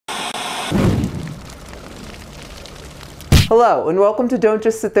Hello, and welcome to Don't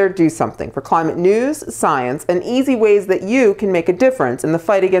Just Sit There, Do Something, for climate news, science, and easy ways that you can make a difference in the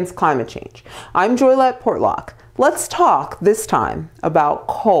fight against climate change. I'm Joylette Portlock. Let's talk, this time, about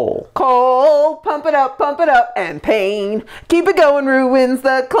coal. Coal, pump it up, and pain. Keep it going, ruins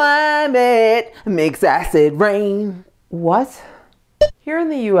the climate, makes acid rain. What? Here in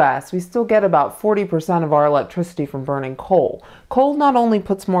the US, we still get about 40% of our electricity from burning coal. Coal not only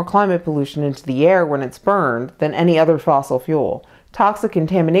puts more climate pollution into the air when it's burned than any other fossil fuel. Toxic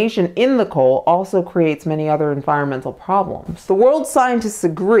contamination in the coal also creates many other environmental problems. The world's scientists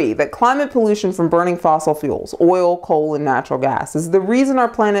agree that climate pollution from burning fossil fuels, oil, coal, and natural gas, is the reason our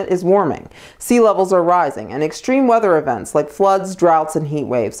planet is warming. Sea levels are rising, and extreme weather events like floods, droughts, and heat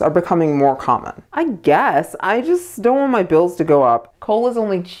waves are becoming more common. I guess I just don't want my bills to go up. Coal is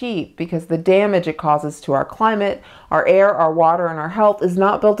only cheap because the damage it causes to our climate, our air, our water, and our health is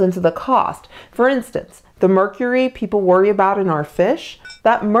not built into the cost. For instance, the mercury people worry about in our fish,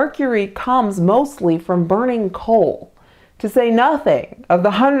 that mercury comes mostly from burning coal. To say nothing of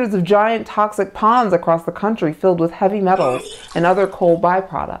the hundreds of giant toxic ponds across the country filled with heavy metals and other coal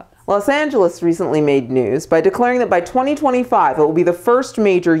byproducts. Los Angeles recently made news by declaring that by 2025 it will be the first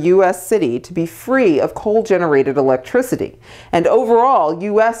major U.S. city to be free of coal-generated electricity. And overall,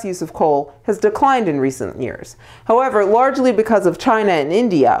 U.S. use of coal has declined in recent years. However, largely because of China and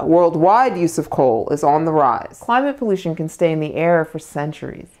India, worldwide use of coal is on the rise. Climate pollution can stay in the air for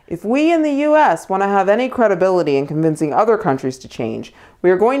centuries. If we in the U.S. want to have any credibility in convincing other countries to change, we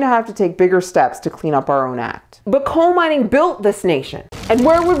are going to have to take bigger steps to clean up our own act. But coal mining built this nation. And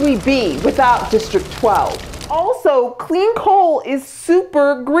where would we be without District 12? Also, clean coal is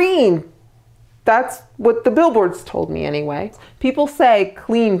super green. That's what the billboards told me anyway. People say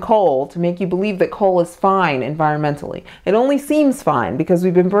clean coal to make you believe that coal is fine environmentally. It only seems fine because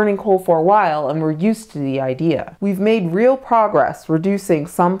we've been burning coal for a while and we're used to the idea. We've made real progress reducing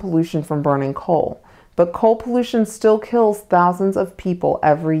some pollution from burning coal. But coal pollution still kills thousands of people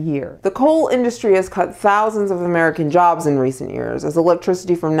every year. The coal industry has cut thousands of American jobs in recent years as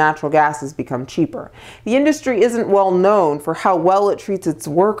electricity from natural gas has become cheaper. The industry isn't well known for how well it treats its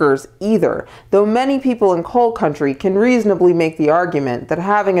workers either, though many people in coal country can reasonably make the argument that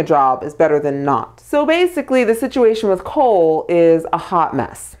having a job is better than not. So basically, the situation with coal is a hot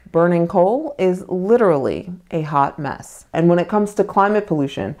mess. Burning coal is literally a hot mess. And when it comes to climate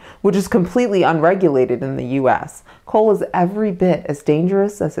pollution, which is completely unregulated in the US, coal is every bit as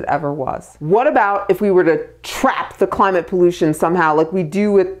dangerous as it ever was. What about if we were to trap the climate pollution somehow, like we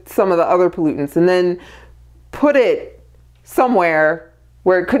do with some of the other pollutants, and then put it somewhere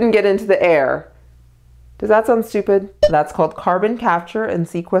where it couldn't get into the air? Does that sound stupid? That's called carbon capture and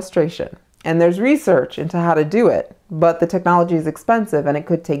sequestration. And there's research into how to do it, but the technology is expensive and it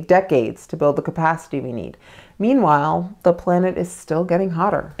could take decades to build the capacity we need. Meanwhile, the planet is still getting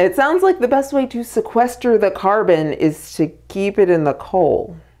hotter. It sounds like the best way to sequester the carbon is to keep it in the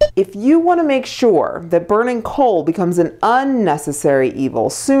coal. If you want to make sure that burning coal becomes an unnecessary evil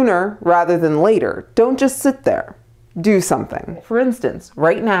sooner rather than later, don't just sit there. Do something. For instance,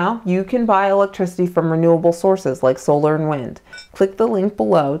 right now, you can buy electricity from renewable sources like solar and wind. Click the link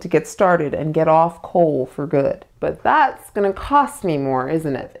below to get started and get off coal for good. But that's going to cost me more,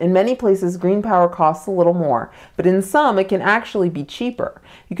 isn't it? In many places, green power costs a little more, but in some, it can actually be cheaper.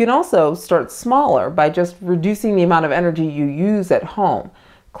 You can also start smaller by just reducing the amount of energy you use at home.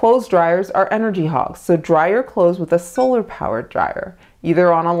 Clothes dryers are energy hogs, so dry your clothes with a solar-powered dryer,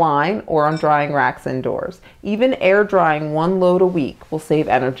 either on a line or on drying racks indoors. Even air drying one load a week will save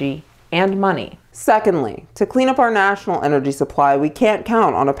energy and money. Secondly, to clean up our national energy supply, we can't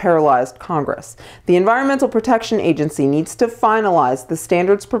count on a paralyzed Congress. The Environmental Protection Agency needs to finalize the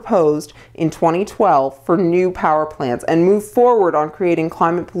standards proposed in 2012 for new power plants and move forward on creating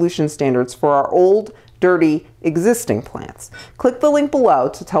climate pollution standards for our old, dirty, existing plants. Click the link below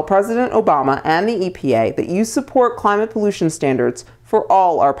to tell President Obama and the EPA that you support climate pollution standards for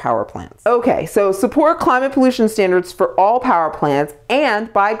all our power plants. Okay, so support climate pollution standards for all power plants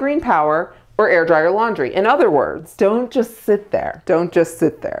and buy green power or air dry your laundry. In other words, don't just sit there. Don't just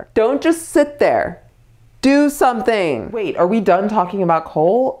sit there. Don't just sit there. Do something. Wait, are we done talking about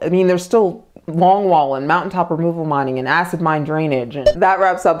coal? I mean, there's still longwall and mountaintop removal mining and acid mine drainage. And that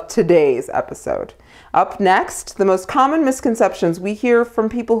wraps up today's episode. Up next, the most common misconceptions we hear from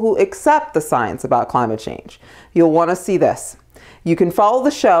people who accept the science about climate change. You'll want to see this. You can follow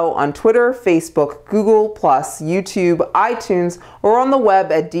the show on Twitter, Facebook, Google+, YouTube, iTunes, or on the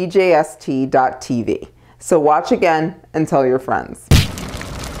web at djst.tv. So watch again and tell your friends.